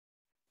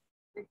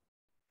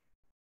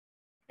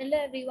Hello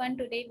everyone,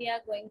 today we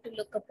are going to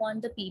look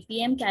upon the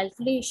ppm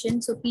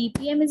calculation. So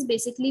ppm is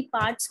basically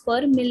parts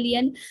per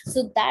million.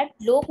 So that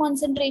low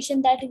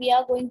concentration that we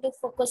are going to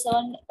focus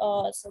on,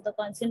 so the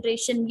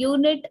concentration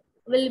unit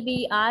will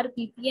be our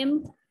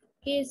ppm.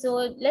 Okay,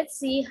 so let's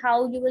see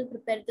how you will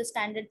prepare the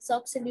standard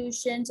stock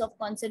solutions of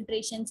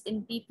concentrations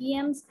in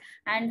ppms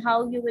and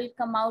how you will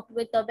come out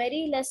with a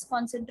very less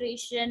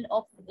concentration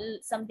of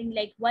something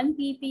like 1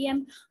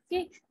 ppm.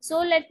 Okay, so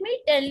let me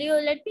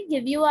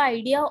give you an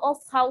idea of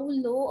how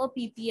low a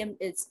ppm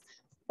is.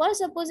 For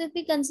suppose if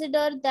we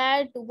consider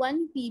that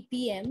 1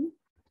 ppm,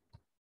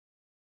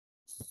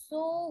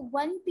 so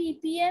 1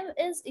 ppm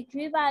is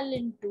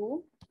equivalent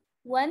to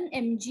 1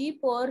 mg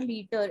per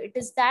liter. It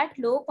is that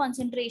low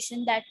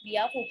concentration that we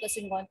are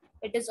focusing on.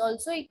 It is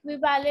also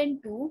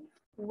equivalent to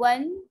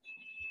 1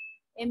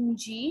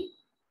 mg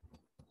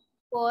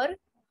per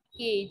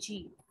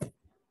kg.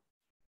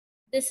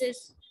 This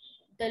is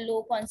the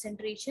low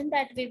concentration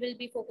that we will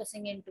be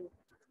focusing into.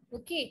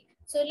 Okay,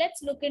 so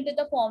let's look into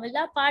the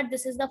formula part.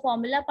 This is the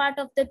formula part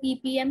of the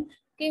ppm.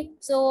 Okay,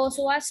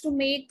 so as to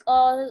make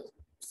a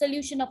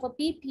solution of a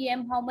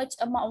ppm, how much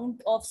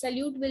amount of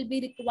solute will be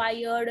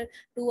required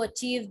to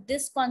achieve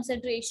this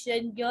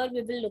concentration, here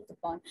we will look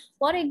upon.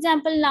 For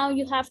example, now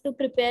you have to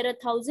prepare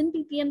 1000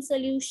 ppm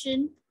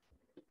solution,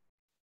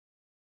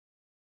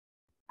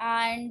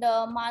 and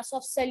mass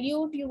of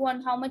solute, you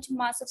want how much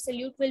mass of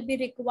solute will be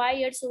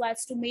required so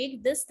as to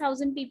make this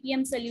 1000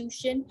 ppm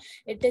solution.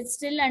 It is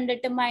still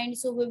undetermined,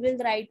 so we will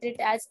write it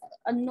as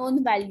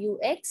unknown value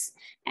x.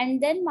 And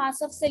then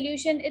mass of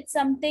solution, it's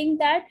something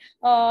that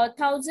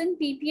 1000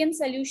 ppm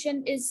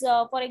solution is,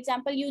 for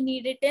example, you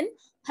need it in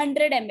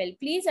 100 ml.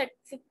 Please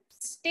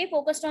stay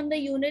focused on the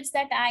units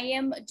that I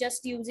am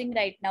just using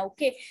right now.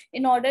 Okay,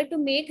 in order to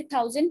make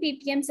 1000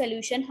 ppm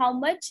solution, how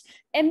much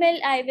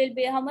ml I will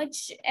be, how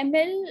much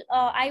ml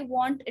I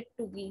want it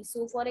to be.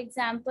 So for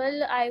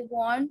example, I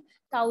want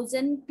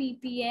 1000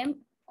 ppm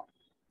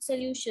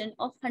solution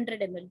of 100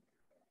 ml.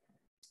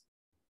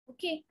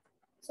 Okay,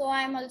 so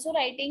I am also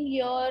writing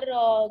here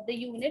the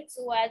unit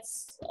so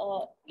as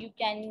you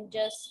can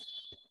just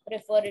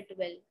refer it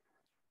well.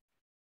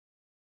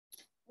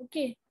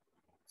 Okay,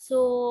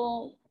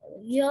 so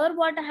here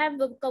what I have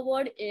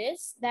covered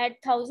is that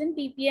 1000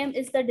 ppm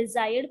is the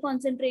desired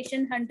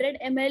concentration, 100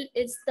 ml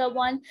is the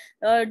one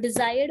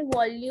desired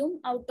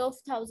volume out of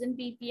 1000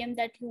 ppm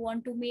that you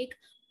want to make.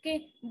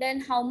 Okay, then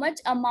how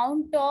much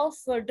amount of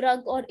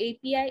drug or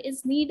API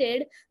is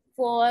needed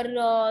for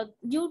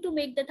you to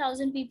make the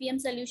 1000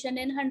 ppm solution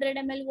in 100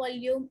 ml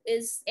volume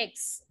is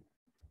X.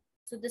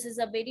 So this is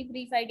a very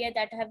brief idea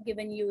that I have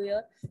given you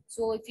here.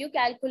 So if you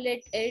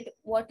calculate it,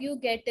 what you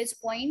get is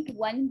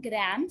 0.1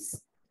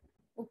 grams.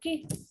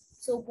 Okay,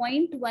 so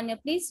 0.1,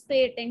 please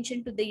pay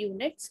attention to the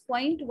units.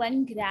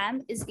 0.1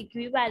 gram is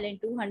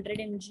equivalent to 100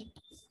 mg.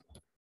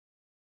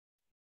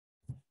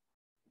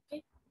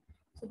 Okay,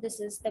 so this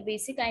is the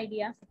basic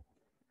idea.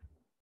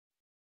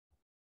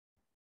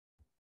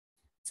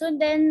 So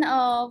then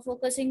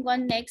focusing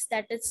on next,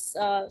 that is,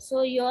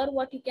 so here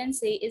what you can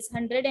say is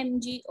 100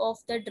 mg of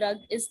the drug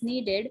is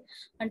needed.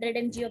 100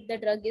 mg of the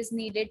drug is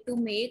needed to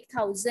make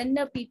 1000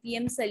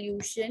 ppm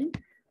solution.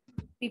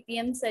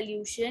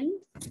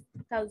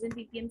 1000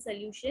 ppm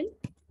solution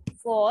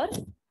for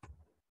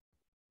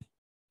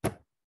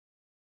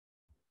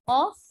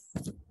of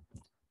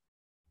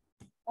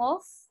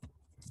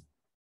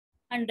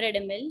 100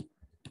 ml,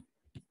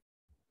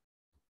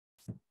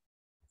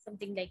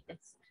 something like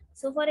this.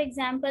 So for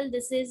example,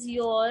 this is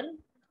your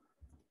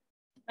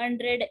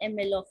 100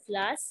 ml of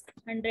flask,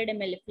 100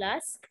 ml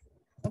flask.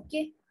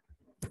 Okay,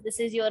 this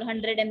is your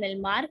 100 ml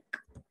mark.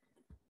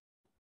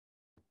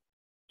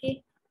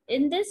 Okay,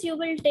 in this you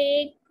will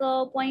take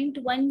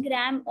 0.1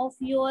 gram of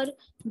your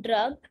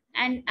drug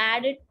and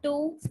add it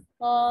to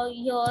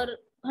your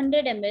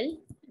 100 ml.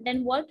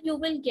 Then what you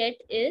will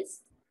get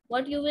is,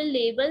 what you will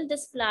label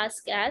this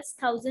flask as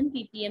 1000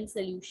 ppm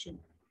solution.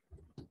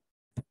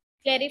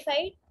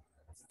 Clarified?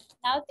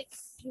 Now if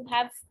you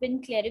have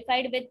been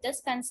clarified with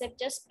this concept,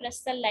 just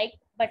press the like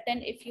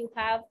button if you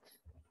have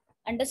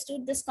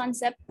understood this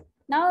concept.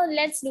 Now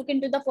let's look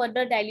into the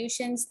further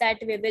dilutions that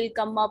we will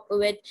come up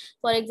with.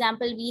 For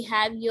example, we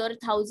have your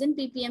 1000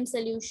 ppm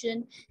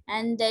solution,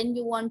 and then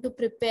you want to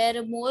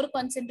prepare more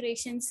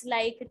concentrations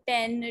like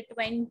 10,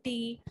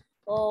 20,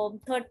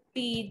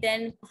 30,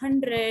 then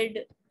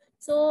 100.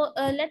 So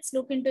let's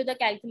look into the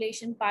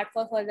calculation part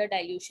for further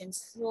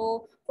dilutions.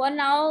 So for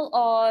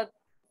now,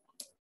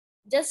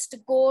 just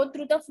go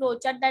through the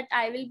flowchart that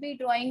I will be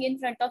drawing in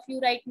front of you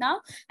right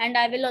now, and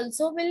I will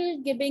also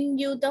giving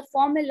you the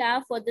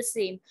formula for the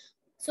same.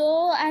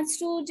 So as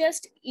to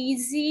just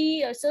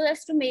easy, so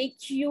as to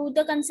make you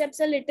the concepts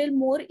a little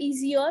more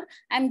easier,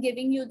 I'm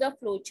giving you the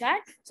flowchart.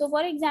 So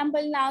for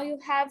example, now you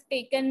have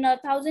taken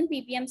 1000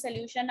 ppm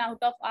solution out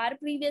of our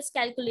previous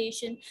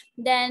calculation,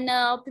 then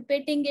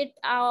pipetting it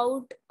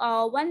out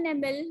 1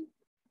 ml,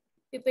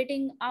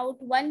 pipetting out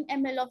 1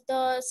 ml of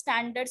the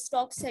standard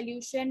stock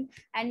solution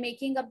and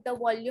making up the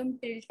volume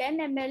till 10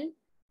 ml.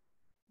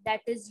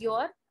 That is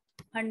your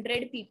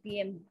 100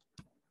 ppm.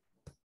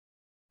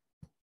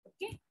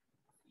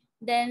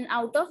 Then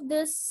out of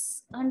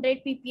this 100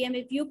 ppm,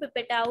 if you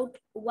pipette out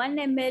 1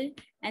 ml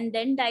and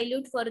then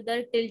dilute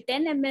further till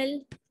 10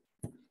 ml,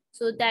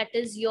 so that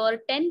is your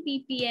 10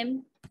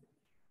 ppm.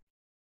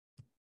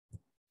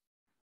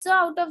 So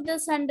out of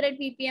this 100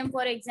 ppm,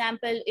 for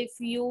example, if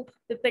you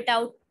pipette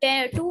out 2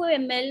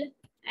 ml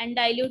and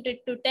dilute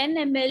it to 10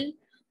 ml,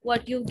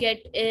 what you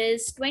get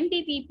is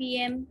 20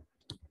 ppm.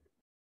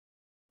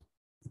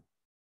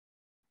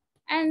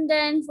 And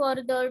then for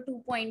the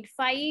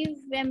 2.5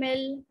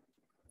 ml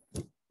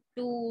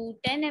to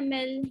 10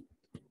 ml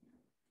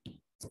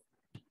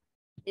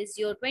is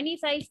your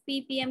 25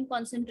 ppm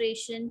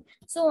concentration,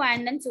 so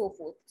on and so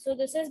forth. So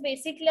this is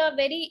basically a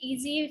very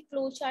easy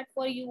flow chart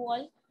for you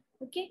all.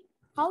 Okay,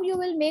 how you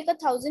will make a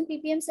 1000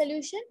 ppm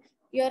solution?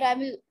 Here I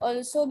will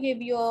also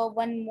give you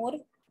one more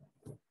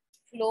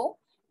flow,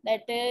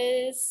 that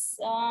is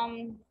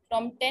from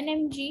 10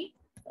 mg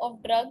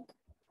of drug,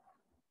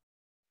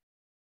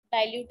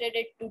 diluted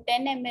it to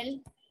 10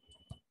 ml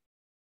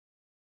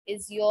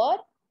is your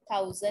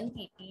 1000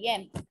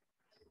 ppm.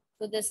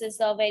 So this is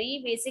a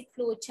very basic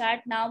flow chart.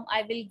 Now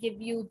I will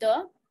give you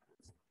the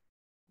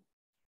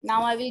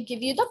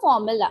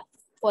formula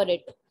for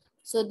it.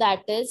 So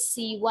that is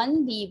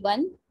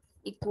C1V1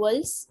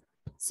 equals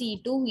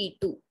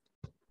C2V2.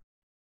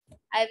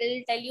 I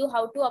will tell you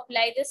how to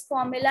apply this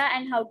formula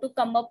and how to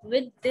come up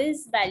with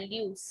these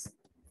values.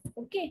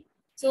 Okay.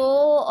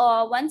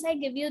 So once I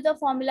give you the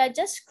formula,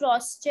 just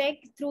cross check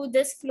through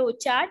this flow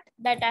chart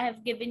that I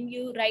have given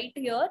you right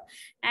here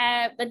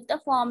with the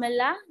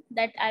formula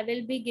that I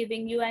will be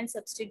giving you and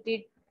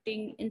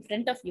substituting in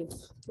front of you.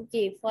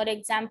 Okay, for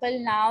example,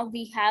 now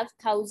we have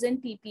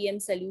 1000 ppm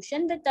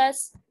solution with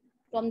us.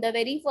 From the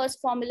very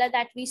first formula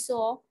that we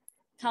saw,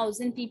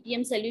 1000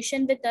 ppm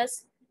solution with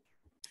us.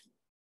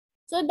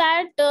 So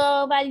that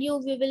value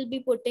we will be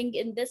putting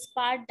in this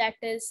part, that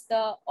is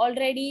the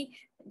already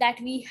that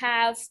we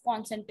have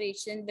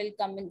concentration will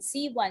come in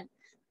C1.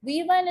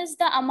 V1 is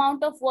the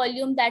amount of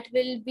volume that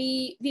we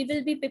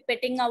will be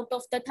pipetting out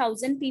of the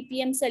 1000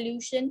 ppm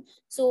solution,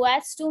 so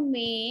as to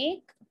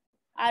make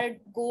our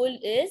goal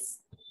is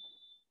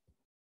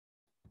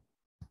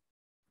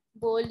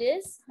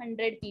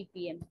 100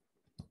 ppm.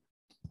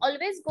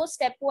 Always go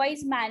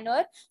stepwise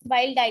manner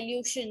while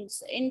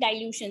dilutions.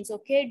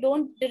 Okay,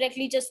 don't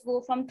directly just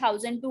go from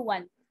 1000 to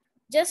 1,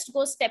 just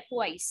go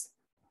stepwise.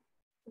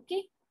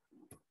 Okay.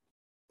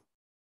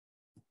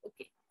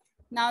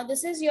 Now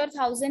this is your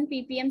 1000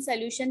 ppm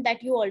solution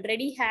that you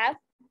already have.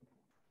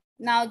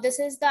 Now this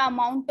is the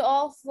amount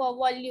of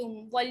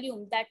volume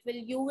that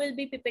you will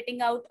be pipetting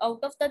out of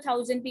the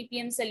 1000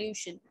 ppm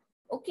solution.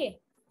 Okay.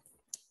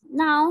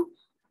 Now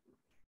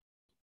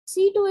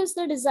C2 is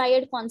the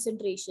desired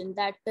concentration,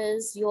 that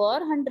is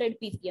your 100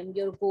 ppm.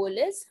 Your goal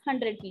is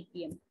 100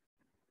 ppm.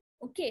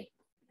 Okay.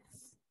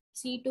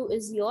 C2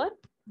 is your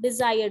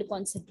desired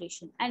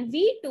concentration. And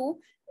V2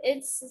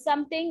 is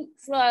something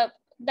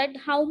that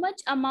how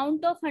much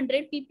amount of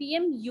 100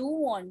 ppm you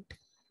want.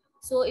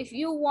 So if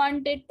you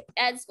want it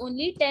as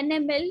only 10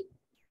 ml,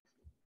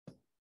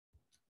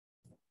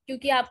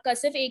 क्योंकि आपका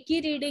सिर्फ एक ही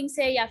readings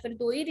है या फिर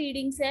 2 ही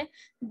readings है,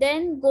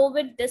 then go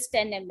with this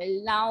 10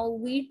 ml. Now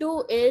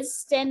V2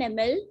 is 10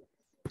 ml.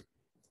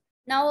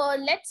 Now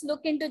let's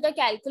look into the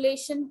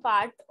calculation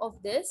part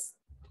of this.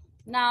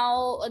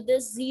 Now the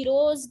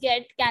zeros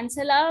get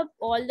cancel up,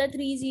 all the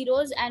 3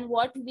 zeros, and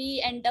what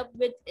we end up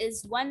with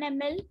is 1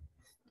 ml.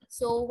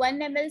 So 1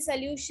 ml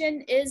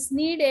solution is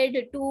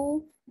needed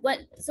to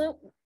one. So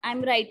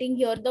I'm writing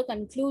here the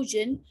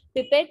conclusion.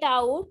 Pipette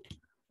out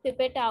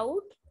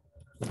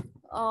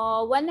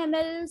 1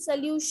 ml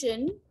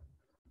solution,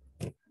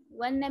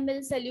 1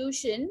 ml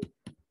solution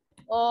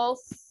of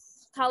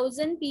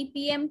 1000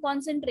 ppm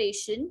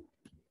concentration,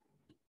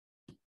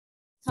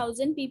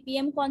 1000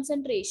 ppm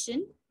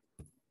concentration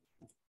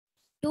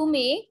to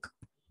make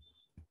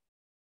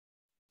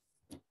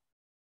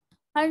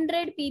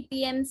 100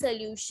 ppm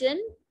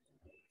solution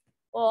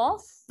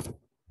of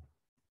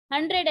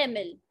 100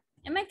 ml.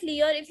 Am I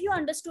clear? If you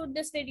understood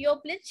this video,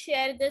 please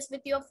share this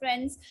with your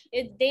friends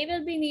if they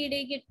will be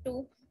needing it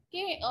too.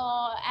 Okay,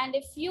 and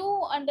if you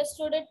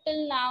understood it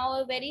till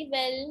now very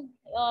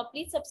well,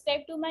 please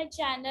subscribe to my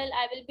channel.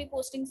 I will be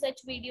posting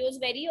such videos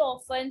very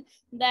often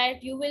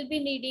that you will be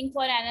needing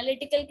for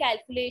analytical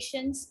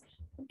calculations.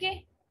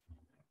 Okay.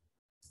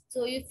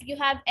 So if you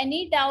have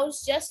any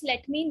doubts, just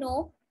let me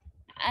know.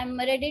 I'm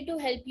ready to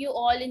help you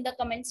all in the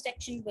comment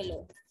section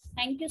below.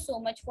 Thank you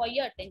so much for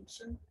your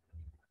attention.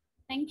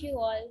 Thank you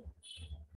all.